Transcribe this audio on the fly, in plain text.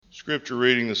Scripture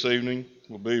reading this evening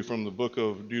will be from the book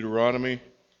of Deuteronomy,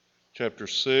 chapter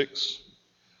 6,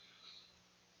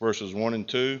 verses 1 and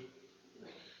 2.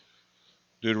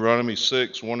 Deuteronomy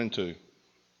 6, 1 and 2.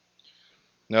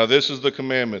 Now this is the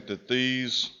commandment, that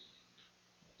these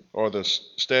are the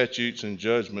statutes and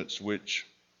judgments which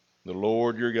the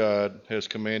Lord your God has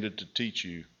commanded to teach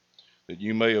you, that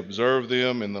you may observe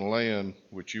them in the land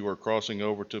which you are crossing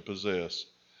over to possess,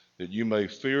 that you may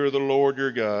fear the Lord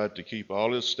your God, to keep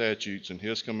all his statutes and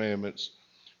his commandments,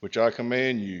 which I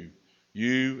command you,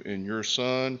 you and your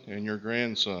son and your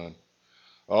grandson,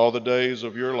 all the days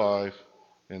of your life,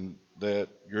 and that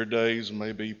your days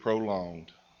may be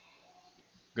prolonged.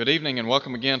 Good evening and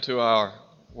welcome again to our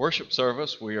worship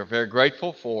service. We are very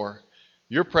grateful for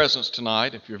your presence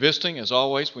tonight. If you're visiting, as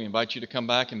always, we invite you to come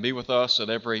back and be with us at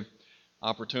every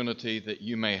opportunity that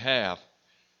you may have.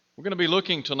 We're going to be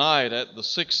looking tonight at the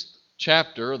 6th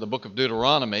chapter of the book of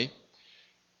Deuteronomy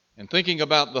and thinking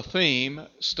about the theme,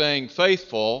 staying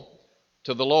faithful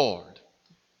to the Lord.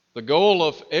 The goal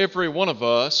of every one of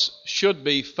us should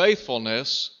be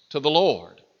faithfulness to the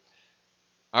Lord.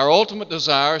 Our ultimate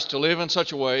desire is to live in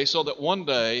such a way so that one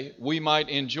day we might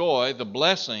enjoy the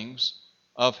blessings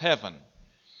of heaven.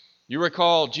 You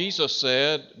recall Jesus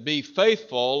said, "Be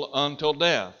faithful until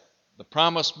death," the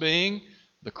promise being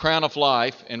the crown of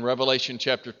life in Revelation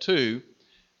chapter 2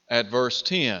 at verse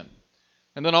 10.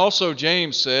 And then also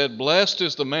James said, "Blessed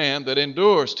is the man that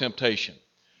endures temptation,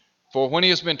 for when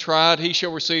he has been tried, he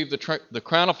shall receive the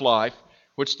crown of life,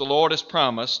 which the Lord has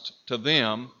promised to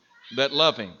them that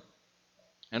love him."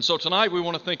 And so tonight we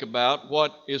want to think about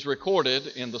what is recorded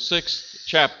in the 6th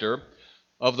chapter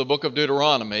of the book of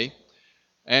Deuteronomy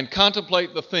and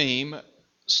contemplate the theme,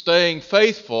 staying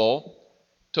faithful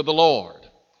to the Lord.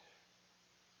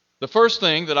 The first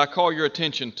thing that I call your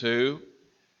attention to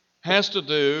has to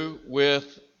do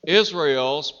with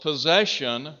Israel's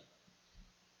possession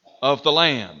of the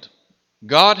land.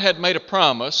 God had made a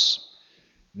promise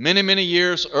many, many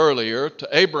years earlier to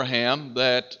Abraham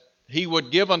that he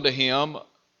would give unto him,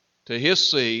 to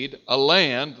his seed, a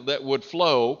land that would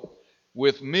flow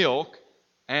with milk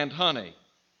and honey.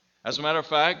 As a matter of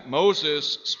fact,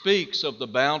 Moses speaks of the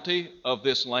bounty of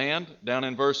this land down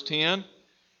in verse 10.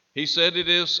 He said it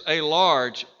is a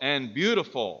large and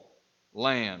beautiful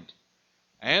land.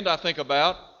 And I think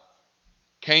about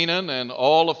Canaan and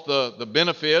all of the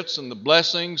benefits and the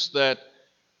blessings that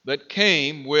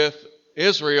came with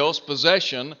Israel's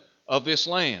possession of this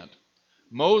land.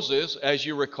 Moses, as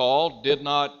you recall, did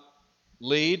not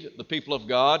lead the people of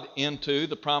God into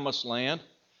the promised land,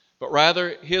 but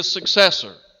rather his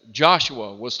successor,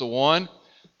 Joshua, was the one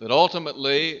that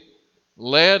ultimately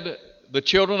led the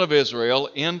children of Israel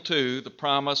into the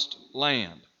promised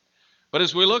land. But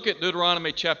as we look at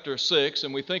Deuteronomy chapter 6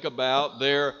 and we think about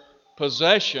their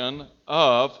possession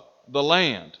of the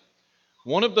land,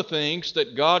 one of the things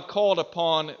that God called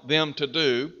upon them to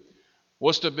do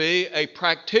was to be a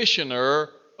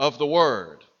practitioner of the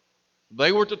Word.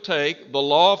 They were to take the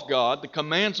law of God, the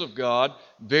commands of God,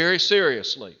 very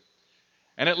seriously.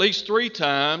 And at least 3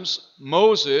 times,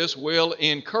 Moses will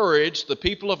encourage the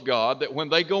people of God that when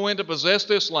they go in to possess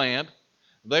this land,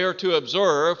 they are to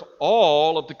observe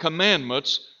all of the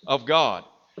commandments of God.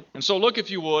 And so look,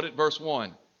 if you would, at verse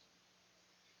 1.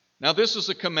 Now this is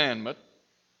the commandment,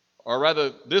 or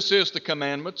rather, this is the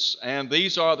commandments, and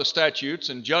these are the statutes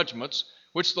and judgments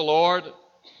which the Lord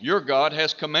your God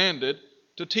has commanded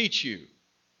to teach you,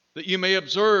 that you may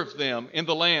observe them in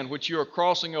the land which you are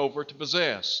crossing over to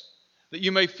possess, that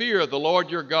you may fear the Lord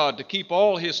your God, to keep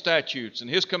all his statutes and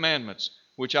his commandments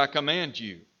which I command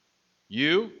you,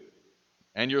 you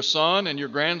and your son and your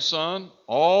grandson,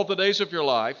 all the days of your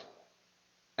life,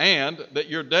 and that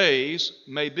your days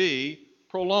may be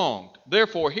prolonged.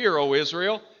 Therefore hear, O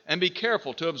Israel, and be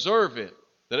careful to observe it,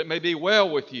 that it may be well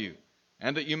with you,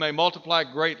 and that you may multiply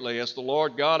greatly, as the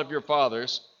Lord God of your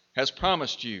fathers has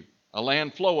promised you, a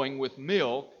land flowing with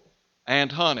milk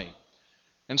and honey.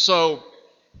 And so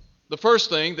the first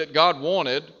thing that God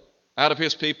wanted out of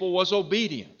his people was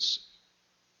obedience.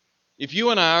 If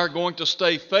you and I are going to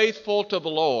stay faithful to the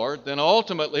Lord, then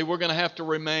ultimately we're going to have to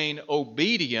remain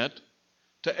obedient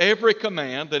to every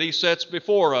command that he sets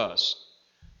before us.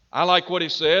 I like what he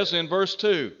says in verse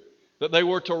 2, that they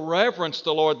were to reverence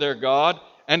the Lord their God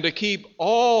and to keep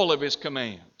all of his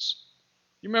commands.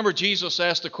 You remember Jesus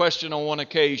asked the question on one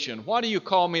occasion, "Why do you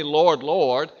call me Lord,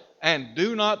 Lord, and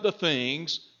do not the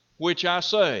things which I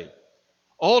say?"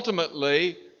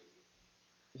 Ultimately,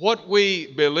 what we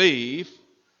believe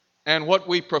and what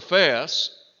we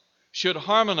profess should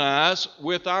harmonize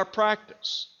with our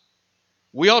practice.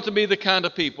 We ought to be the kind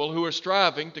of people who are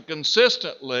striving to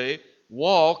consistently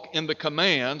walk in the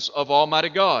commands of Almighty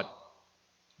God.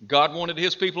 God wanted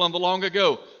His people in the long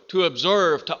ago to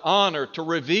observe, to honor, to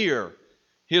revere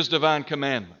His divine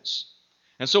commandments.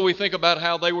 And so we think about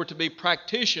how they were to be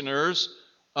practitioners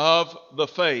of the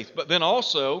faith. But then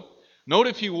also, note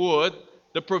if you would,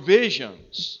 the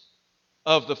provisions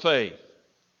of the faith.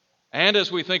 And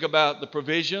as we think about the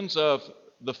provisions of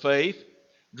the faith,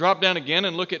 drop down again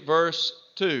and look at verse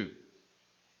 2.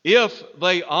 If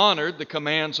they honored the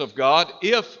commands of God,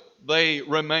 if they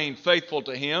remained faithful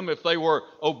to Him, if they were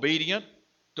obedient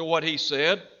to what He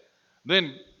said,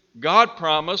 then God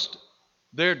promised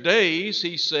their days,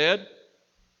 He said,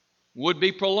 would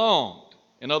be prolonged.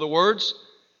 In other words,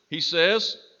 He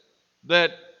says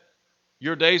that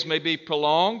your days may be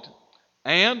prolonged.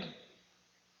 And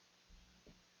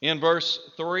in verse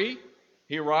 3,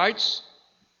 He writes,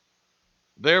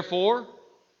 therefore,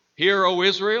 hear, O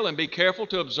Israel, and be careful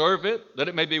to observe it, that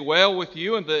it may be well with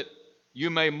you, and that you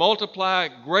may multiply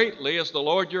greatly as the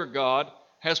Lord your God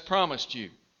has promised you.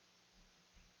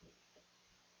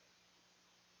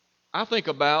 I think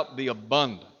about the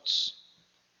abundance,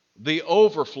 the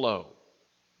overflow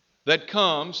that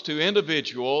comes to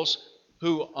individuals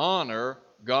who honor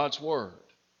God's Word.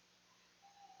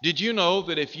 Did you know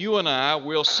that if you and I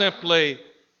will simply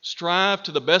strive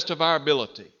to the best of our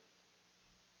ability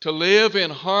to live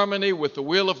in harmony with the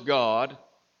will of God,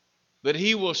 that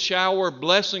He will shower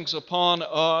blessings upon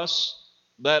us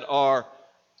that are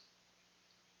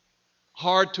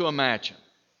hard to imagine.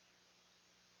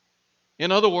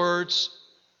 In other words,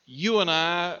 you and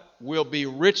I will be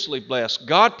richly blessed.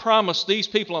 God promised these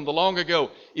people in the long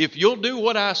ago, if you'll do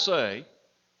what I say,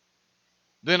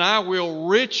 then I will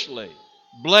richly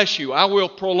bless you. I will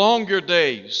prolong your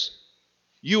days.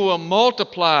 You will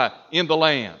multiply in the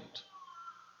land.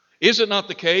 Is it not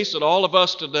the case that all of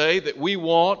us today, that we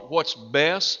want what's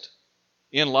best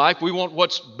in life? We want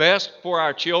what's best for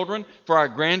our children, for our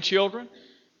grandchildren.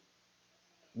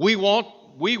 We want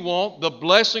the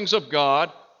blessings of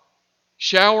God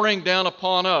showering down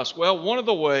upon us. Well, one of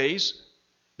the ways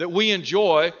that we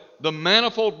enjoy the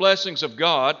manifold blessings of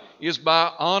God is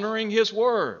by honoring His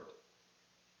Word.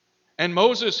 And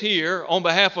Moses here, on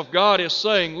behalf of God, is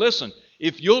saying, listen,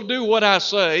 if you'll do what I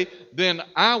say, then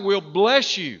I will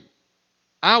bless you.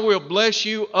 I will bless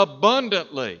you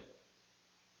abundantly.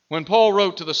 When Paul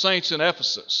wrote to the saints in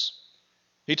Ephesus,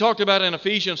 he talked about in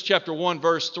Ephesians chapter 1,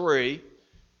 verse 3,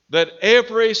 that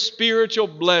every spiritual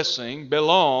blessing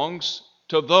belongs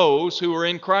to those who are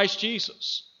in Christ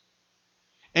Jesus.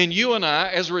 And you and I,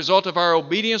 as a result of our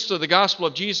obedience to the gospel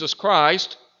of Jesus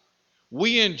Christ,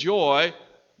 we enjoy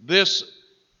this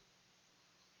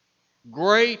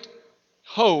great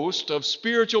host of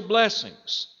spiritual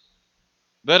blessings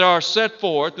that are set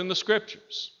forth in the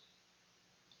Scriptures.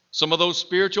 Some of those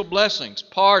spiritual blessings: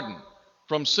 pardon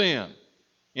from sin.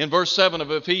 In verse 7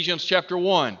 of Ephesians chapter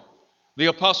 1, the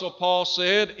Apostle Paul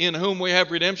said, in whom we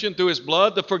have redemption through His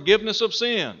blood, the forgiveness of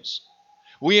sins.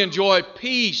 We enjoy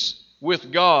peace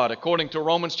with God, according to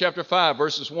Romans chapter 5,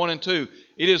 verses 1 and 2.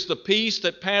 It is the peace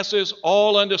that passes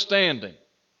all understanding.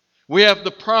 We have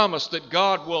the promise that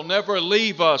God will never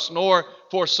leave us nor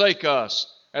forsake us,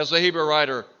 as the Hebrew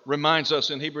writer reminds us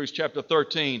in Hebrews chapter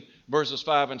 13, verses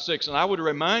 5 and 6. And I would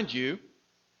remind you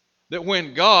that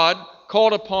when God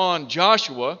called upon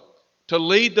Joshua to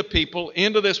lead the people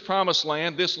into this promised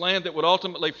land, this land that would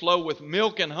ultimately flow with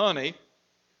milk and honey,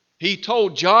 He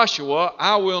told Joshua,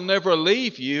 I will never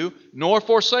leave you nor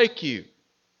forsake you.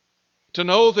 To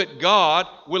know that God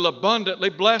will abundantly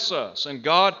bless us. And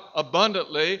God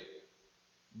abundantly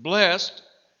blessed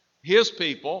His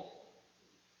people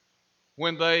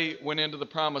when they went into the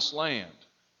promised land.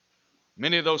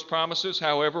 Many of those promises,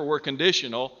 however, were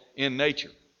conditional in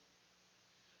nature.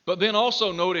 But then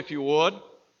also note, if you would,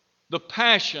 the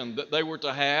passion that they were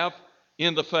to have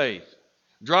in the faith.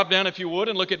 Drop down, if you would,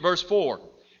 and look at verse 4.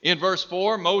 In verse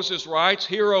 4, Moses writes,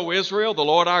 hear, O Israel, the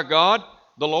Lord our God,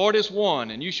 the Lord is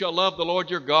one, and you shall love the Lord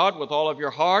your God with all of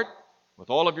your heart, with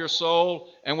all of your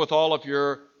soul, and with all of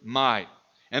your might.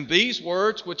 And these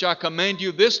words which I command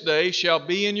you this day shall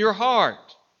be in your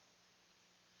heart.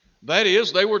 That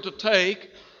is, they were to take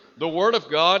the Word of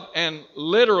God and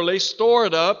literally store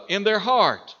it up in their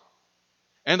heart.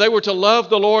 And they were to love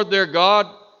the Lord their God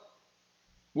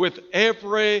with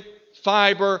every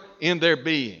fiber in their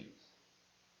being.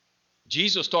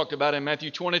 Jesus talked about in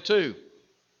Matthew 22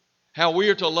 how we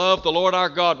are to love the Lord our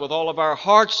God with all of our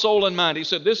heart, soul, and mind. He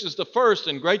said this is the first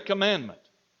and great commandment.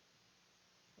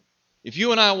 If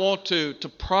you and I want to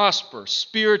prosper,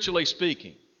 spiritually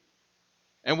speaking,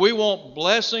 and we want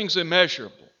blessings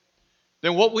immeasurable,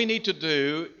 then what we need to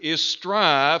do is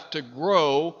strive to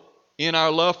grow in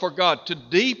our love for God, to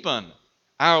deepen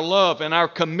our love and our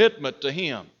commitment to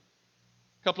Him.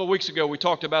 A couple of weeks ago, we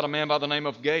talked about a man by the name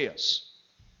of Gaius.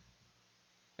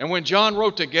 And when John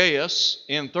wrote to Gaius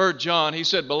in 3 John, he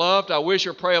said, "Beloved, I wish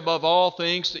or pray above all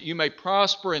things that you may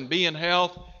prosper and be in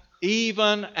health,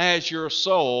 even as your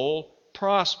soul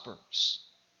prospers."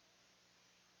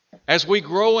 As we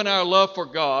grow in our love for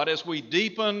God, as we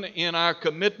deepen in our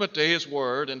commitment to His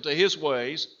Word and to His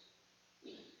ways,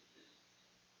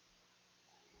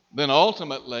 then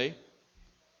ultimately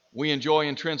we enjoy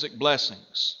intrinsic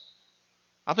blessings.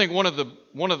 I think one of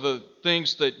the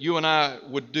things that you and I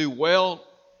would do well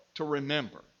to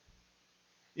remember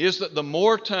is that the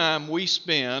more time we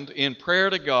spend in prayer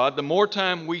to God, the more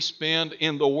time we spend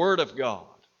in the Word of God,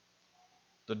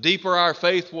 the deeper our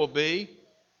faith will be,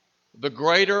 the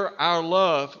greater our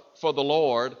love for the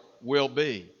Lord will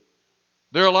be.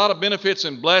 There are a lot of benefits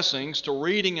and blessings to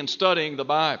reading and studying the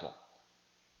Bible.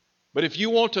 But if you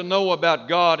want to know about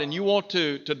God and you want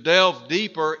to delve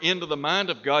deeper into the mind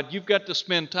of God, you've got to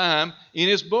spend time in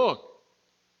His book.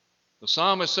 The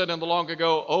psalmist said in the long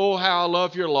ago, "Oh, how I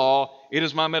love your law. It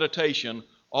is my meditation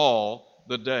all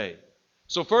the day."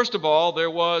 So first of all, there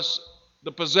was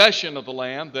the possession of the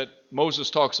land that Moses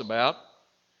talks about.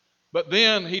 But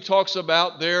then he talks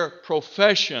about their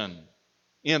profession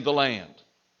in the land.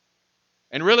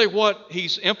 And really what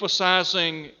he's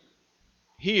emphasizing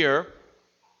here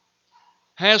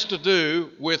has to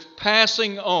do with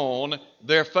passing on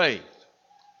their faith.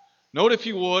 Note, if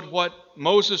you would, what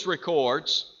Moses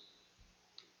records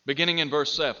beginning in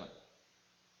verse 7.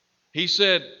 He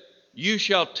said, "You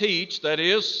shall teach," that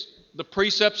is, the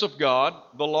precepts of God,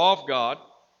 the law of God,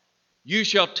 "you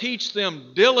shall teach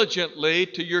them diligently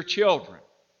to your children,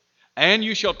 and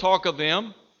you shall talk of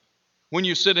them when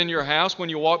you sit in your house, when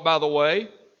you walk by the way,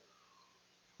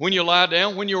 when you lie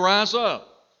down, when you rise up."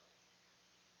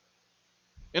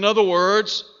 In other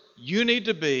words, you need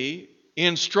to be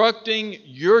instructing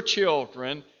your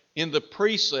children in the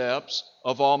precepts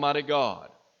of Almighty God.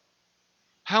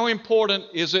 How important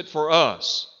is it for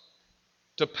us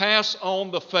to pass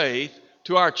on the faith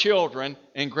to our children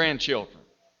and grandchildren?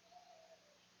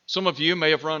 Some of you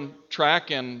may have run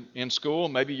track in school.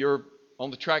 Maybe you're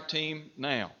on the track team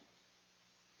now.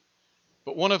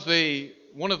 But one of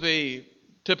the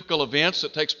typical events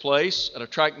that takes place at a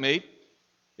track meet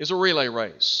is a relay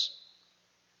race.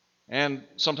 And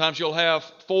sometimes you'll have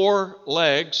 4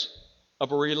 legs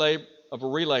of a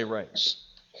relay race.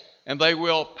 And they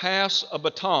will pass a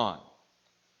baton.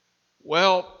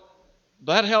 Well,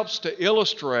 that helps to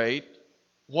illustrate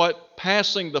what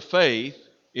passing the faith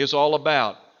is all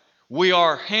about. We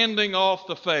are handing off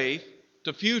the faith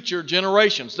to future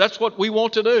generations. That's what we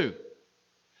want to do.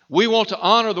 We want to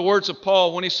honor the words of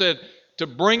Paul when he said to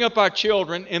bring up our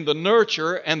children in the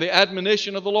nurture and the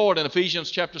admonition of the Lord in Ephesians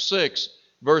chapter 6,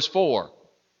 verse 4.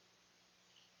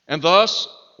 And thus,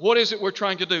 what is it we're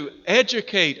trying to do?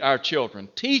 Educate our children,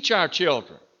 teach our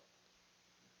children.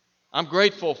 I'm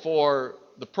grateful for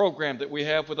the program that we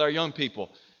have with our young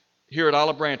people here at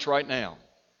Olive Branch right now.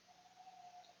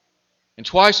 And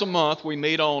twice a month we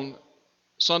meet on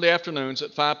Sunday afternoons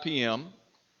at 5 p.m.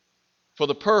 for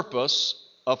the purpose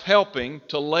of helping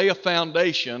to lay a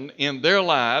foundation in their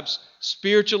lives,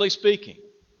 spiritually speaking.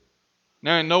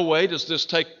 Now, in no way does this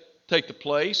take the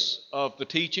place of the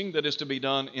teaching that is to be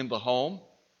done in the home.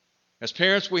 As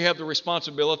parents, we have the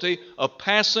responsibility of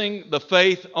passing the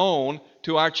faith on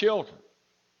to our children.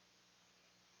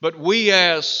 But we,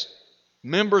 as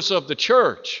members of the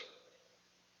church,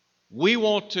 we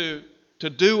want to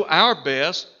do our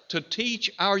best to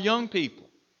teach our young people.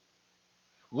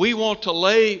 We want to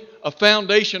lay a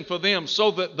foundation for them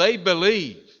so that they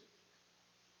believe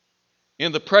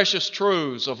in the precious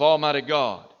truths of Almighty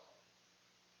God.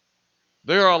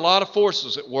 There are a lot of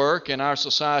forces at work in our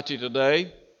society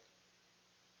today.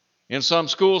 In some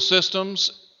school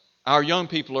systems, our young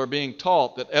people are being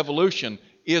taught that evolution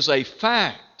is a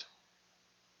fact.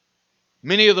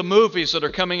 Many of the movies that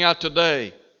are coming out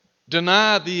today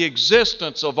deny the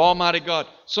existence of Almighty God.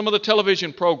 Some of the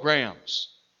television programs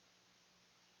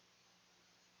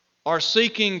are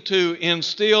seeking to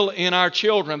instill in our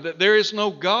children that there is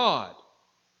no God.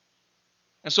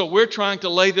 And so we're trying to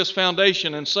lay this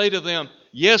foundation and say to them,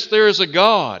 yes, there is a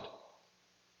God.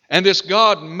 And this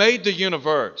God made the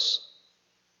universe.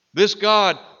 This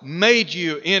God made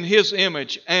you in His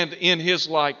image and in His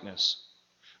likeness.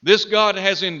 This God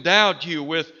has endowed you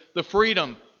with the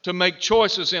freedom to make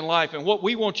choices in life. And what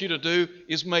we want you to do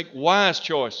is make wise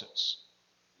choices.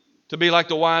 To be like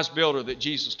the wise builder that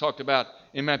Jesus talked about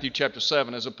in Matthew chapter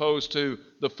 7, as opposed to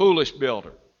the foolish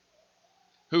builder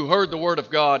who heard the word of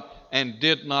God and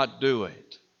did not do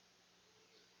it.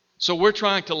 So we're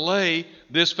trying to lay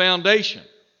this foundation.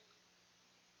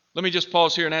 Let me just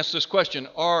pause here and ask this question.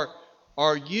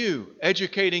 Are you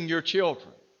educating your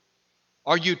children?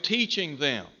 Are you teaching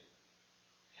them?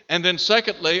 And then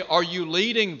secondly, are you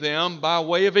leading them by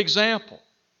way of example?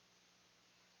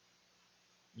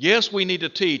 Yes, we need to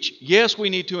teach. Yes,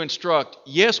 we need to instruct.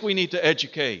 Yes, we need to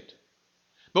educate.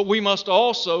 But we must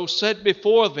also set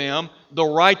before them the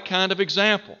right kind of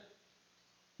example.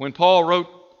 When Paul wrote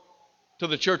to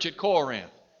the church at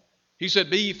Corinth, he said,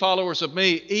 "Be ye followers of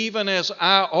me, even as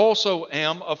I also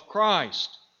am of Christ."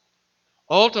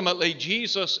 Ultimately,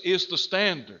 Jesus is the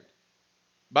standard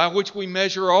by which we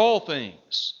measure all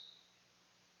things.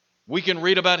 We can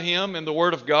read about Him in the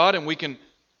Word of God, and we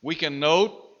can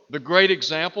note the great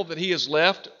example that He has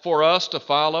left for us to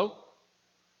follow.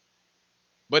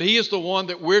 But He is the one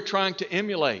that we're trying to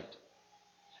emulate.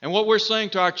 And what we're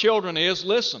saying to our children is,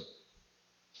 listen,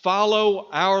 follow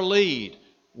our lead.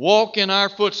 Walk in our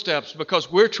footsteps, because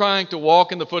we're trying to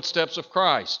walk in the footsteps of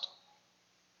Christ.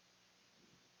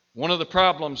 One of the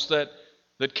problems that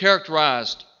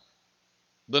characterized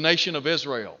the nation of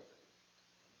Israel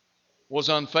was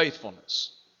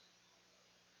unfaithfulness.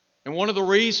 And one of the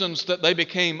reasons that they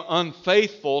became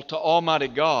unfaithful to Almighty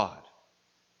God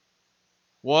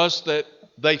was that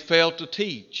they failed to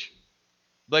teach.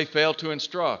 They failed to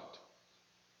instruct.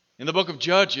 In the book of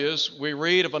Judges, we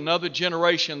read of another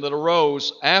generation that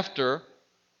arose after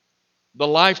the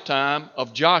lifetime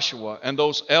of Joshua and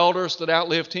those elders that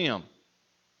outlived him.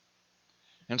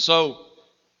 And so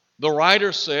the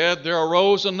writer said, "There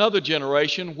arose another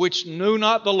generation which knew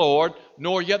not the Lord,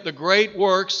 nor yet the great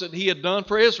works that He had done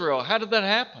for Israel." How did that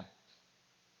happen?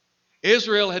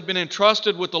 Israel had been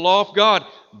entrusted with the law of God.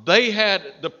 They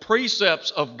had the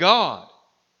precepts of God.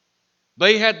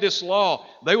 They had this law.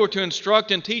 They were to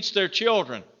instruct and teach their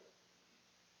children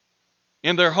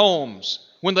in their homes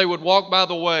when they would walk by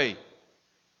the way.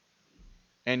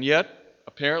 And yet,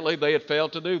 apparently, they had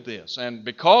failed to do this. And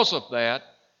because of that,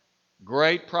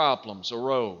 great problems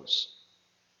arose.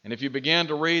 And if you begin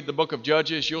to read the book of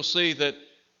Judges, you'll see that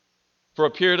for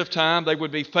a period of time they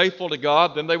would be faithful to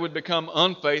God, then they would become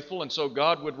unfaithful, and so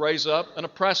God would raise up an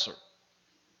oppressor.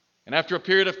 And after a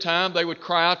period of time, they would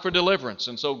cry out for deliverance.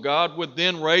 And so God would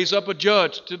then raise up a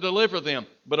judge to deliver them.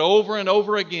 But over and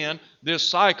over again, this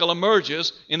cycle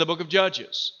emerges in the book of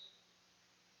Judges.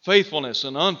 Faithfulness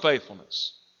and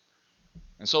unfaithfulness.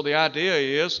 And so the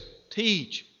idea is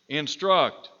teach,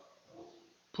 instruct.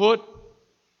 Put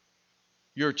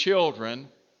your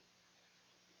children,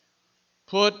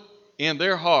 put in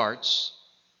their hearts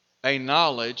a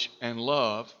knowledge and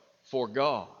love for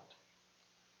God.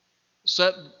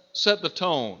 Set the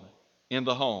tone in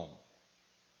the home.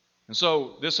 And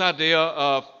so this idea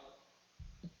of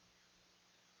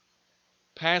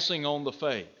passing on the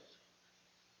faith.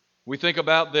 We think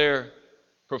about their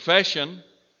profession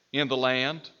in the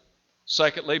land,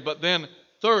 secondly, but then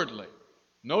thirdly,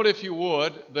 note if you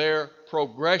would, their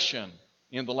progression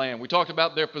in the land. We talked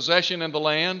about their possession in the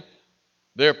land,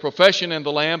 their profession in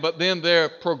the land, but then their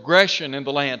progression in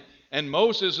the land. And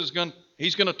Moses is going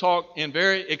to talk in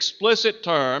very explicit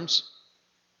terms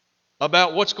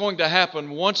about what's going to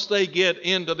happen once they get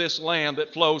into this land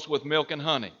that flows with milk and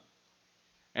honey.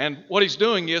 And what he's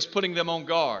doing is putting them on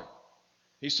guard.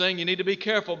 He's saying you need to be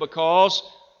careful because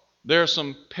there are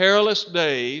some perilous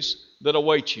days that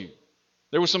await you.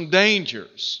 There were some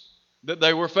dangers that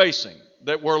they were facing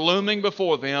that were looming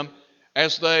before them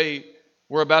as they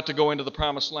were about to go into the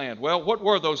promised land. Well, what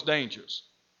were those dangers?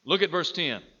 Look at verse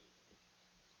 10.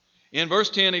 In verse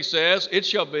 10 he says, "It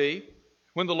shall be,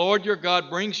 when the Lord your God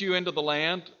brings you into the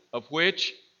land of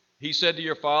which He said to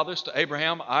your fathers, to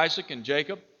Abraham, Isaac, and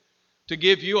Jacob, to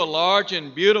give you a large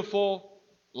and beautiful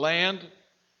land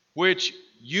which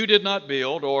you did not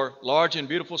build, or large and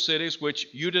beautiful cities which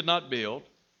you did not build,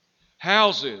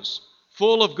 houses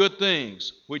full of good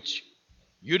things which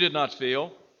you did not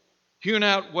fill, hewn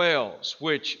out wells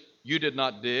which you did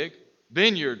not dig,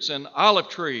 vineyards and olive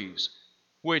trees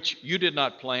which you did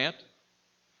not plant.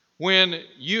 When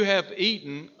you have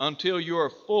eaten until you are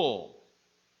full,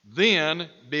 then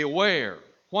beware."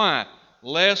 Why?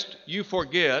 "Lest you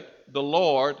forget the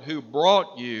Lord who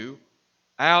brought you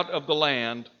out of the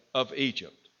land of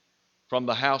Egypt, from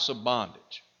the house of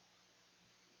bondage."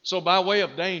 So by way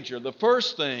of danger, the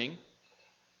first thing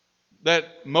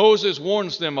that Moses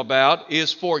warns them about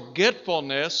is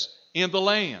forgetfulness in the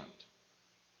land.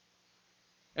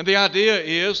 And the idea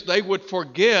is they would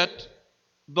forget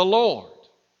the Lord.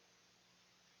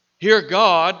 Here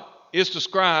God is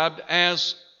described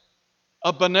as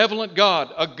a benevolent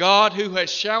God, a God who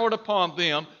has showered upon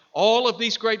them all of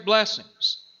these great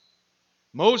blessings.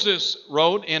 Moses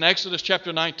wrote in Exodus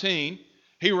chapter 19,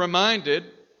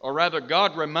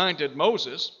 God reminded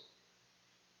Moses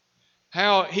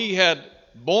how he had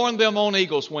borne them on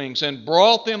eagle's wings and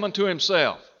brought them unto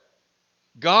himself.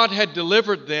 God had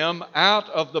delivered them out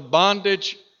of the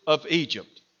bondage of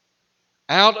Egypt,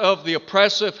 out of the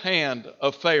oppressive hand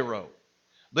of Pharaoh.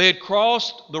 They had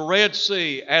crossed the Red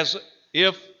Sea as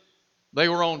if they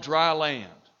were on dry land.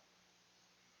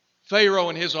 Pharaoh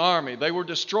and his army, they were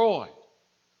destroyed.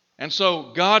 And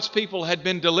so God's people had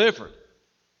been delivered.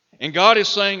 And God is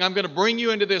saying, I'm going to bring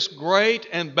you into this great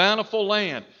and bountiful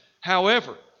land.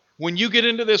 However, when you get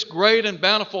into this great and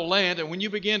bountiful land, and when you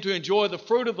begin to enjoy the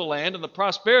fruit of the land and the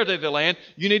prosperity of the land,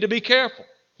 you need to be careful.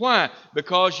 Why?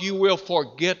 Because you will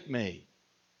forget me.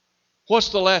 What's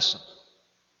the lesson?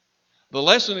 The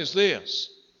lesson is this: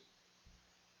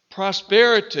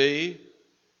 prosperity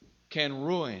can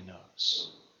ruin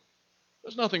us.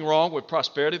 There's nothing wrong with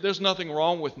prosperity. There's nothing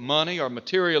wrong with money or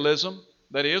materialism.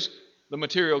 That is, the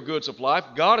material goods of life.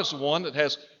 God is the one that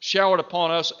has showered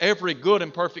upon us every good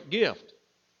and perfect gift.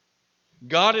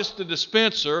 God is the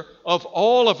dispenser of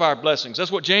all of our blessings.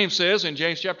 That's what James says in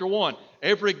James chapter 1.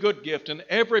 Every good gift and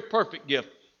every perfect gift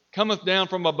cometh down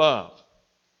from above.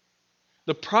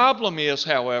 The problem is,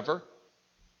 however,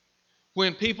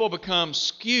 when people become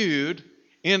skewed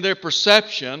in their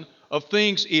perception of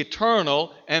things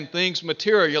eternal and things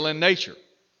material in nature.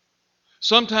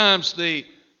 Sometimes the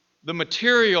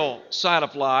material side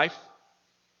of life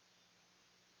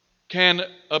can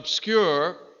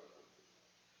obscure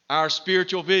our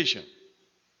spiritual vision.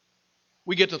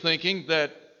 We get to thinking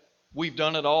that we've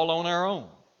done it all on our own,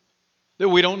 that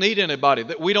we don't need anybody,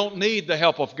 that we don't need the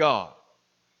help of God.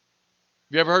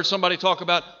 Have you ever heard somebody talk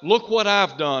about, look what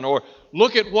I've done, or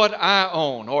look at what I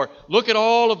own, or look at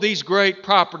all of these great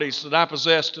properties that I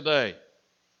possess today?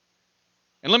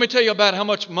 And let me tell you about how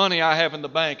much money I have in the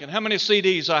bank and how many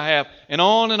CDs I have, and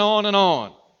on and on and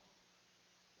on.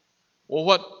 Well,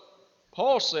 what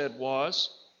Paul said was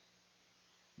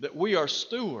that we are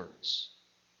stewards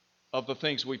of the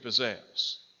things we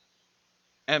possess.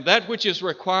 And that which is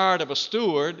required of a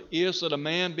steward is that a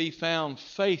man be found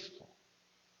faithful.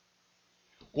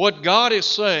 What God is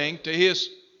saying to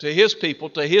His people,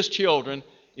 to His children,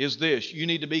 is this: you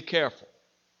need to be careful.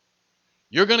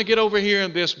 You're going to get over here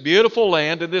in this beautiful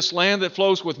land, in this land that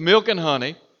flows with milk and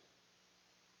honey,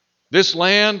 this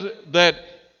land that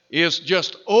is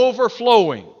just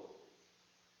overflowing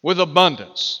with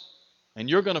abundance, and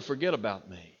you're going to forget about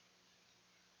me.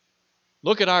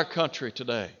 Look at our country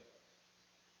today.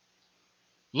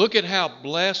 Look at how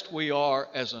blessed we are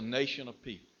as a nation of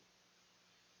people.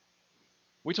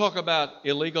 We talk about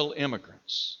illegal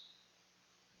immigrants.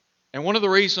 And one of the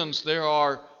reasons there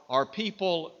are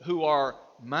people who are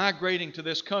migrating to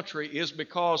this country is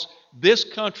because this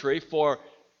country for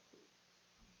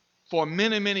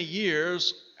many, many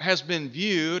years has been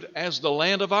viewed as the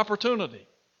land of opportunity.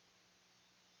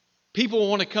 People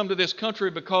want to come to this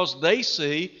country because they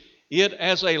see it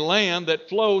as a land that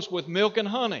flows with milk and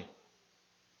honey.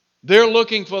 They're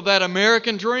looking for that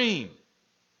American dream.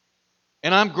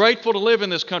 And I'm grateful to live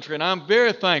in this country, and I'm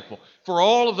very thankful for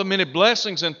all of the many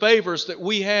blessings and favors that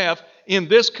we have in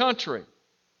this country.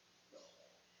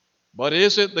 But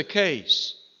is it the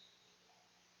case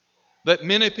that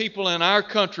many people in our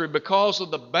country, because of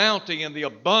the bounty and the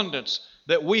abundance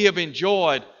that we have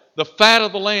enjoyed, the fat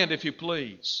of the land, if you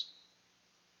please,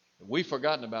 we've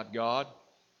forgotten about God?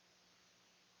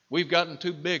 We've gotten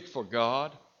too big for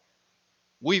God.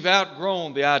 We've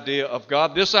outgrown the idea of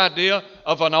God. This idea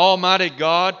of an almighty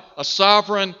God, a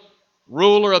sovereign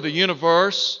ruler of the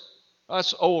universe,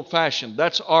 that's old-fashioned.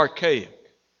 That's archaic.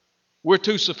 We're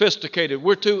too sophisticated.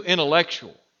 We're too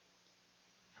intellectual.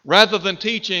 Rather than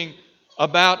teaching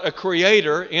about a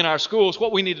creator in our schools,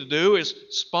 what we need to do is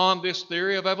spawn this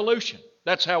theory of evolution.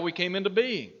 That's how we came into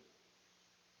being.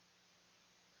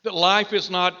 That life is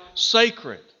not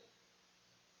sacred.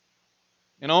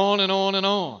 And on and on and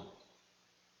on.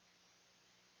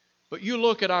 But you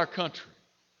look at our country.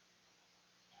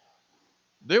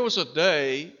 There was a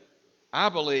day, I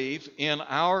believe, in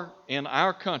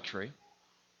our country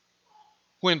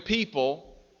when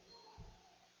people,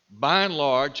 by and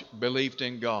large, believed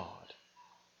in God.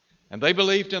 And they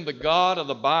believed in the God of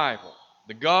the Bible,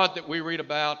 the God that we read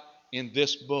about in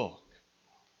this book.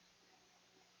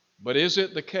 But is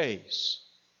it the case?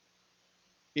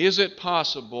 Is it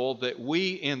possible that we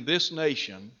in this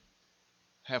nation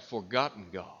have forgotten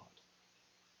God?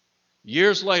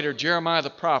 Years later, Jeremiah the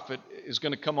prophet is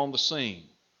going to come on the scene.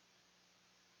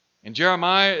 And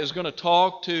Jeremiah is going to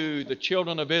talk to the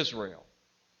children of Israel.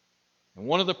 And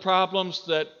one of the problems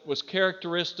that was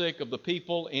characteristic of the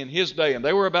people in his day, and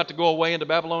they were about to go away into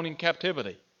Babylonian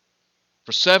captivity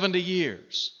for 70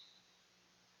 years.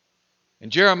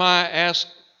 And Jeremiah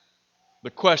asked the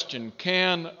question,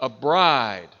 can a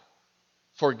bride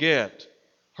forget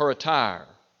her attire,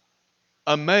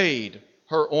 a maid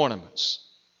her ornaments?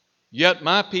 Yet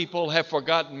my people have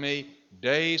forgotten me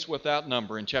days without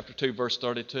number, in chapter 2, verse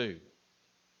 32.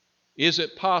 Is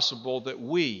it possible that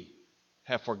we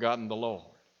have forgotten the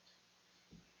Lord?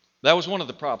 That was one of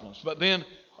the problems. But then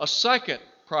a second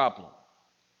problem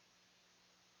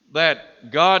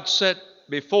that God set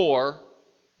before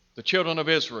the children of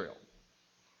Israel.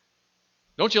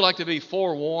 Don't you like to be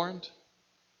forewarned?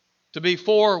 To be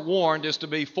forewarned is to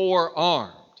be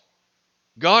forearmed.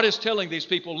 God is telling these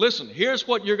people, listen, here's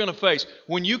what you're going to face.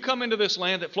 When you come into this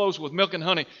land that flows with milk and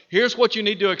honey, here's what you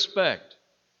need to expect.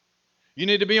 You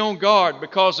need to be on guard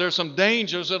because there's some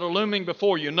dangers that are looming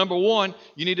before you. Number one,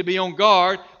 you need to be on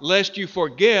guard lest you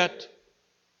forget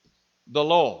the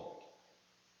Lord.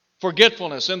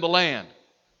 Forgetfulness in the land.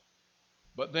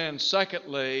 But then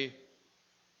secondly,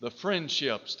 the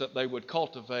friendships that they would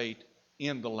cultivate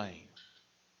in the land.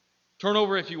 Turn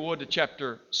over, if you would, to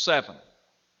chapter 7.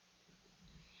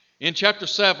 In chapter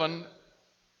 7,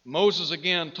 Moses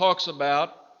again talks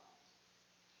about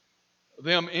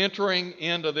them entering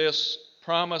into this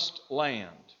promised land.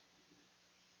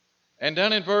 And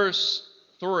down in verse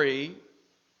 3,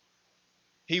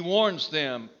 he warns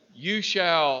them,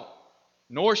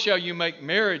 nor shall you make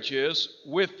marriages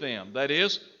with them, that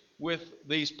is, with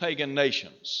these pagan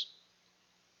nations.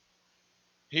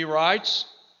 He writes,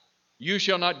 you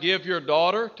shall not give your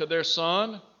daughter to their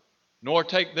son, nor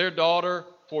take their daughter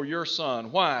for your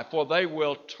son. Why? For they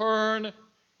will turn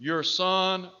your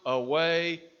son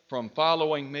away from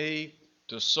following me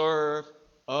to serve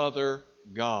other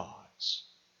gods.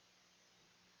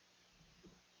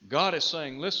 God is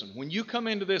saying, listen, when you come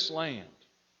into this land,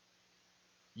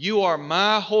 you are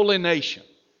my holy nation.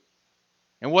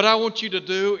 And what I want you to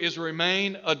do is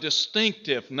remain a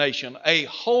distinctive nation, a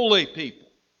holy people.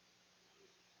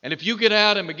 And if you get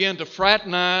out and begin to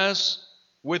fraternize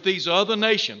with these other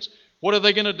nations, what are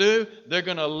they going to do? They're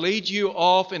going to lead you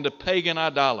off into pagan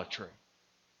idolatry.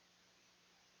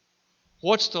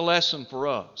 What's the lesson for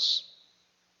us?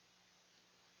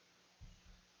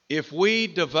 If we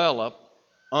develop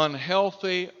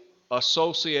unhealthy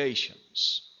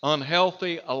associations,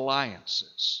 unhealthy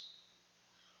alliances,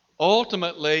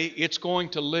 ultimately it's going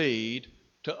to lead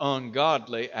to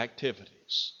ungodly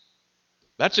activities.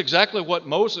 That's exactly what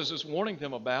Moses is warning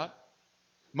them about.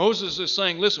 Moses is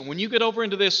saying, listen, when you get over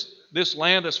into this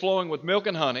land that's flowing with milk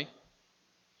and honey,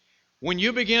 when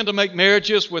you begin to make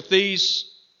marriages with these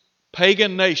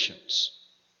pagan nations,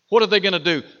 what are they going to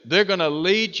do? They're going to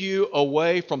lead you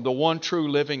away from the one true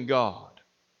living God.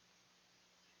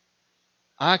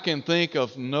 I can think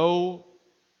of no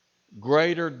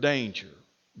greater danger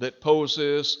that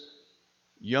poses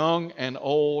young and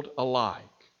old alike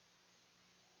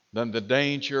than the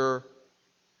danger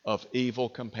of evil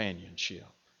companionship.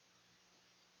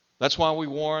 That's why we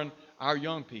warn our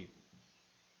young people.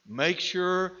 Make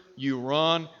sure you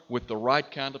run with the right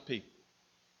kind of people.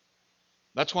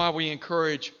 That's why we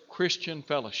encourage Christian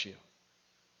fellowship.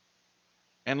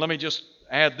 And let me just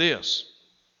add this.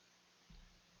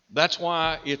 That's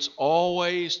why it's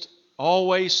always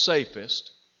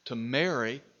safest to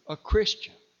marry a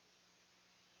Christian.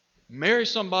 Marry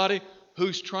somebody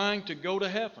who's trying to go to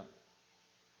heaven,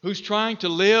 who's trying to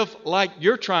live like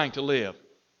you're trying to live,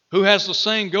 who has the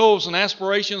same goals and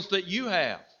aspirations that you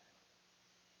have.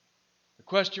 The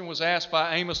question was asked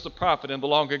by Amos the prophet in the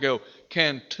long ago,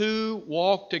 can two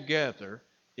walk together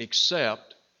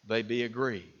except they be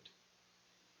agreed?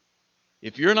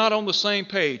 If you're not on the same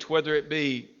page, whether it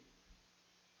be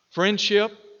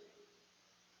friendship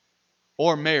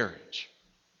or marriage,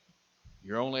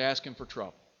 you're only asking for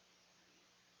trouble.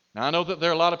 Now, I know that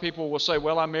there are a lot of people who will say,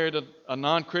 well, I married a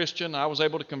non-Christian. I was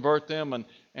able to convert them,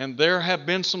 and there have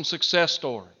been some success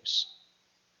stories.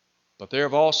 But there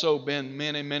have also been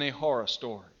many, many horror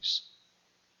stories.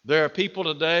 There are people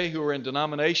today who are in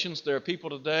denominations. There are people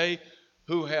today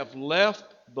who have left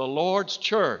the Lord's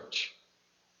church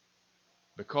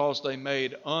because they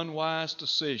made unwise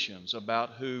decisions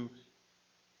about who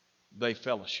they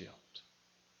fellowshipped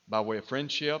by way of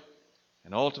friendship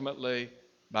and ultimately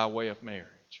by way of marriage.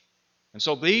 And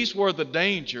so these were the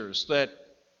dangers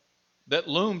that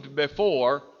loomed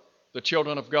before the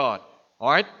children of God.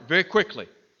 All right, very quickly,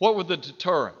 what were the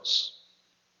deterrents?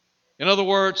 In other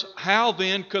words, how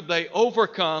then could they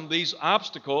overcome these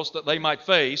obstacles that they might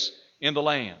face in the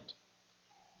land?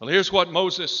 Well, here's what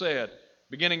Moses said,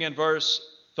 beginning in verse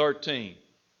 13.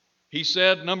 He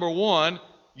said, number one,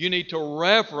 you need to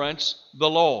reverence the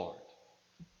Lord.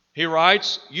 He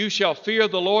writes, you shall fear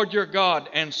the Lord your God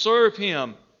and serve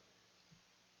Him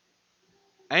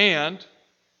and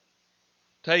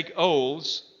take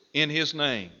oaths in His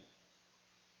name.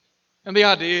 And the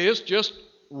idea is just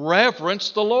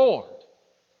reverence the Lord.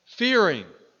 Fear Him.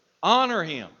 Honor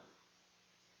Him.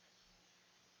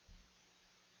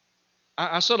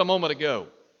 I said a moment ago,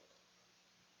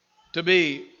 to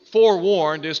be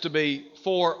forewarned is to be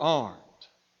forearmed.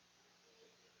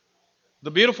 The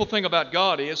beautiful thing about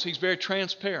God is He's very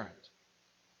transparent.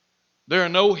 There are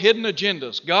no hidden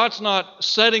agendas. God's not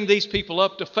setting these people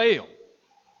up to fail.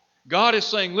 God is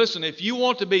saying, listen, if you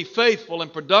want to be faithful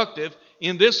and productive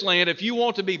in this land, if you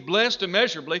want to be blessed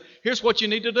immeasurably, here's what you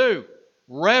need to do.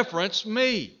 Reverence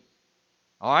me.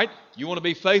 All right? You want to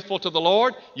be faithful to the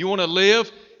Lord? You want to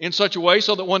live in such a way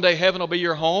so that one day heaven will be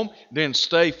your home? Then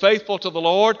stay faithful to the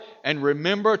Lord and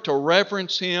remember to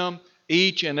reverence Him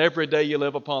each and every day you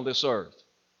live upon this earth.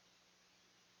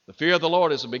 The fear of the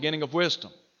Lord is the beginning of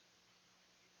wisdom.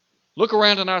 Look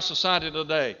around in our society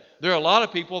today. There are a lot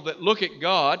of people that look at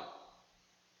God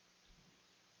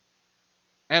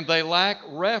and they lack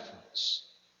reverence.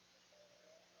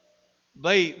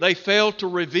 They fail to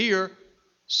revere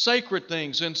sacred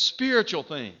things and spiritual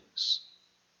things.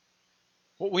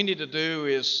 What we need to do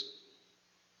is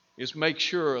make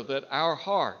sure that our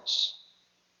hearts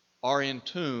are in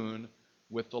tune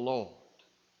with the Lord.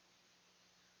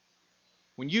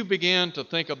 When you begin to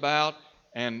think about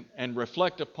and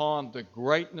reflect upon the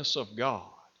greatness of God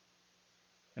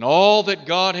and all that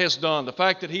God has done, the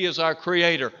fact that He is our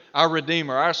Creator, our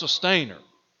Redeemer, our Sustainer,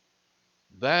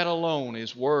 that alone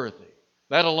is worthy.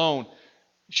 That alone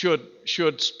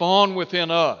should spawn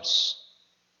within us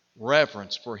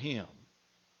reverence for Him.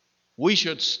 We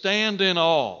should stand in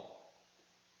awe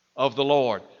of the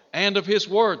Lord and of His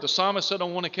Word. The psalmist said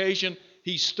on one occasion,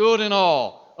 he stood in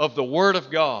awe of the Word of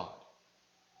God.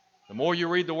 The more you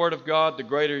read the Word of God, the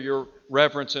greater your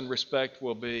reverence and respect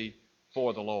will be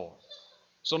for the Lord.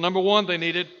 So number one, they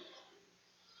needed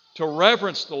to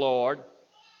reverence the Lord.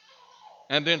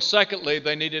 And then secondly,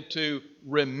 they needed to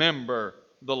remember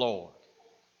the Lord.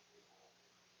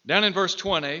 Down in verse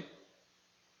 20,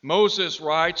 Moses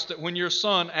writes that when your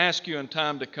son asks you in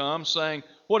time to come, saying,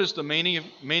 what is the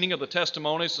meaning of the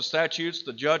testimonies, the statutes,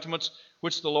 the judgments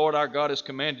which the Lord our God has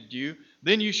commanded you?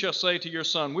 Then you shall say to your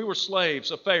son, we were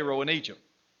slaves of Pharaoh in Egypt,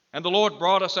 and the Lord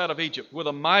brought us out of Egypt with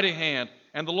a mighty hand,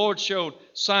 and the Lord showed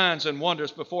signs and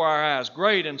wonders before our eyes,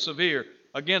 great and severe,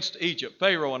 against Egypt,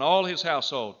 Pharaoh and all his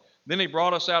household. Then He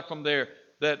brought us out from there,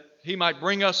 that He might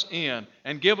bring us in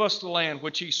and give us the land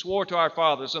which He swore to our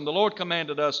fathers. And the Lord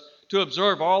commanded us to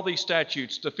observe all these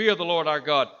statutes, to fear the Lord our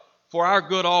God, for our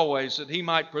good always, that He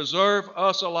might preserve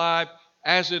us alive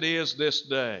as it is this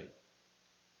day.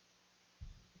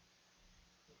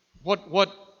 What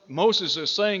Moses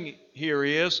is saying here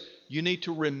is, you need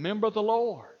to remember the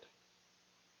Lord.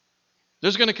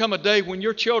 There's going to come a day when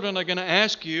your children are going to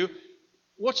ask you,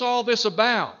 what's all this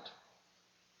about?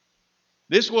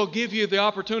 This will give you the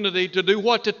opportunity to do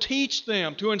what? To teach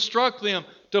them, to instruct them,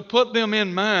 to put them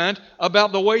in mind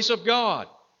about the ways of God.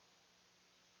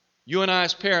 You and I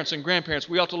as parents and grandparents,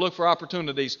 we ought to look for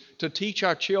opportunities to teach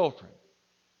our children.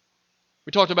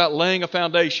 We talked about laying a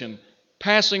foundation,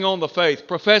 passing on the faith,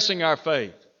 professing our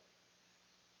faith.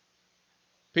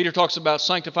 Peter talks about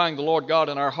sanctifying the Lord God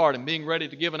in our heart and being ready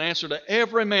to give an answer to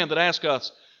every man that asks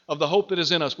us of the hope that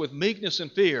is in us with meekness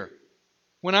and fear.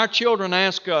 When our children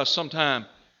ask us sometimes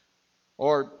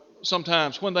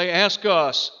when they ask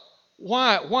us,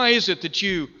 why is it that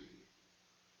you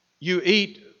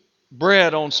eat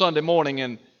bread on Sunday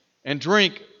morning and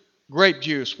drink grape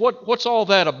juice? What's all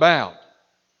that about?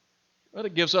 Well,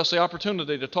 it gives us the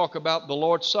opportunity to talk about the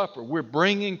Lord's Supper. We're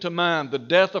bringing to mind the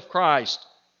death of Christ,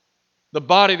 the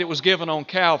body that was given on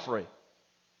Calvary,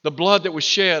 the blood that was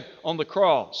shed on the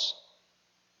cross.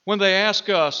 When they ask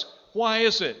us, why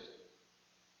is it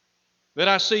that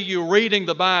I see you reading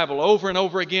the Bible over and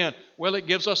over again? Well, it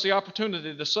gives us the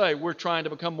opportunity to say we're trying to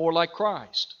become more like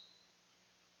Christ.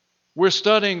 We're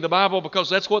studying the Bible because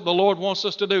that's what the Lord wants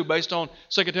us to do based on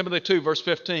 2 Timothy 2, verse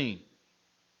 15.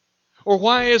 Or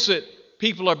why is it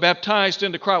people are baptized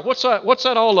into Christ? What's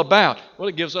that all about? Well,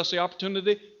 it gives us the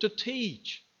opportunity to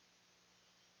teach.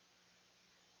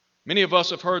 Many of us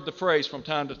have heard the phrase from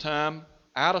time to time,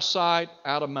 out of sight,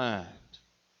 out of mind.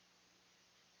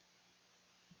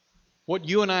 What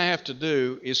you and I have to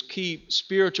do is keep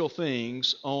spiritual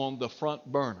things on the front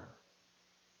burner.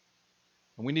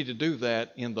 And we need to do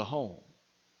that in the home.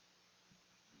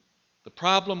 The The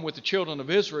problem with the children of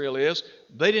Israel is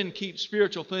they didn't keep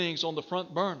spiritual things on the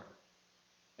front burner.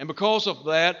 And because of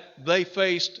that, they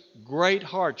faced great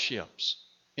hardships,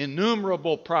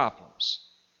 innumerable problems.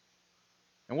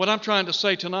 And what I'm trying to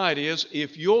say tonight is,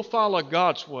 if you'll follow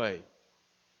God's way,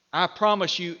 I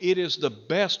promise you it is the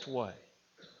best way.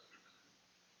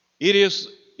 It is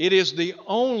the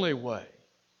only way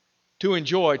to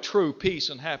enjoy true peace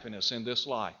and happiness in this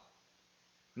life.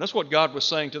 And that's what God was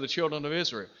saying to the children of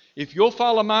Israel. If you'll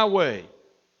follow my way,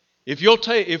 if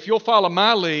you'll follow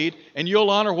my lead and you'll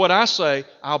honor what I say,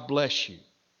 I'll bless you.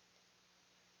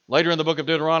 Later in the book of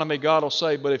Deuteronomy, God will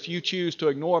say, but if you choose to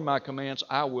ignore my commands,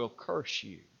 I will curse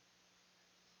you.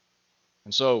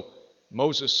 And so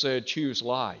Moses said, choose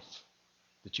life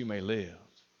that you may live.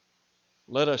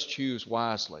 Let us choose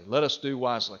wisely. Let us do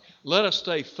wisely. Let us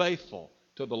stay faithful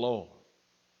to the Lord.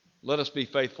 Let us be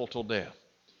faithful till death.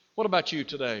 What about you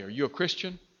today? Are you a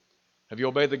Christian? Have you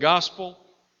obeyed the gospel?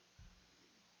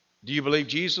 Do you believe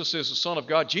Jesus is the Son of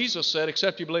God? Jesus said,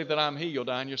 except you believe that I'm He, you'll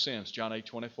die in your sins, John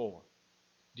 8:24.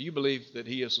 Do you believe that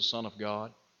He is the Son of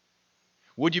God?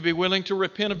 Would you be willing to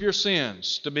repent of your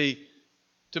sins, to be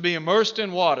immersed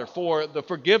in water for the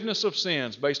forgiveness of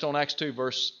sins based on Acts 2,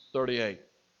 verse 38?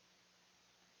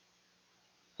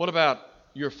 What about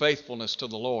your faithfulness to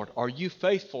the Lord? Are you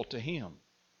faithful to Him?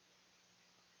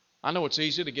 I know it's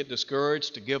easy to get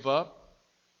discouraged, to give up,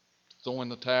 to throw in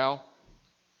the towel.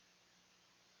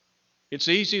 It's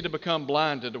easy to become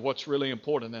blinded to what's really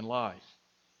important in life.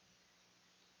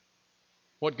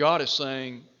 What God is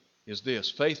saying is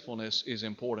this: faithfulness is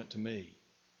important to me.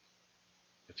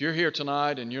 If you're here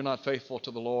tonight and you're not faithful to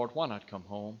the Lord, why not come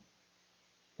home?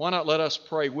 Why not let us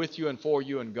pray with you and for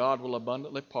you, and God will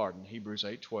abundantly pardon, Hebrews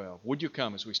 8:12. Would you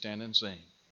come as we stand and sing?